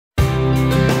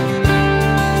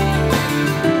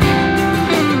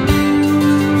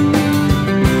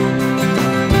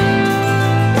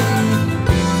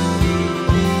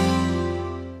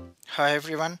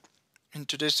everyone, in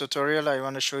today's tutorial I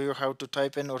want to show you how to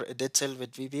type in or edit cell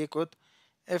with VBA code.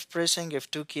 If pressing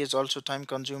F2 key is also time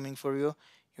consuming for you,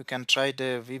 you can try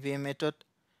the VBA method.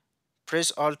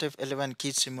 Press Alt F11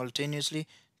 keys simultaneously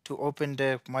to open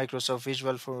the Microsoft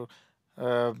Visual for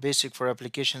Basic for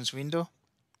Applications window.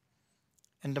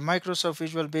 In the Microsoft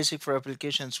Visual Basic for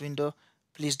Applications window,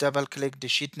 please double click the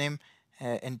sheet name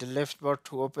in the left bar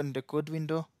to open the code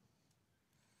window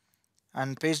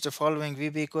and paste the following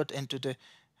VBA code into the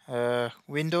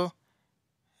window.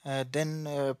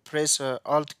 Then press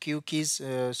Alt Q keys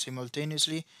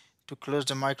simultaneously to close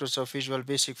the Microsoft Visual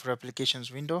Basic for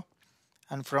Applications window.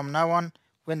 And from now on,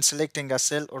 when selecting a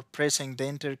cell or pressing the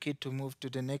Enter key to move to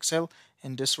the next cell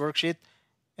in this worksheet,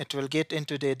 it will get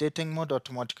into the editing mode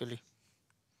automatically.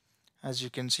 As you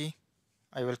can see,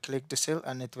 I will click the cell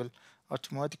and it will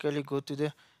automatically go to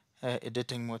the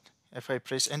editing mode. If I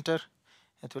press Enter,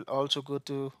 it will also go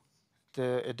to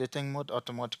the editing mode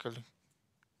automatically.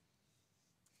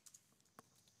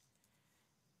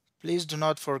 Please do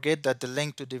not forget that the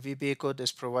link to the VBA code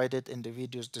is provided in the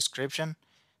video's description.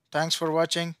 Thanks for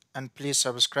watching and please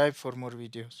subscribe for more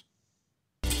videos.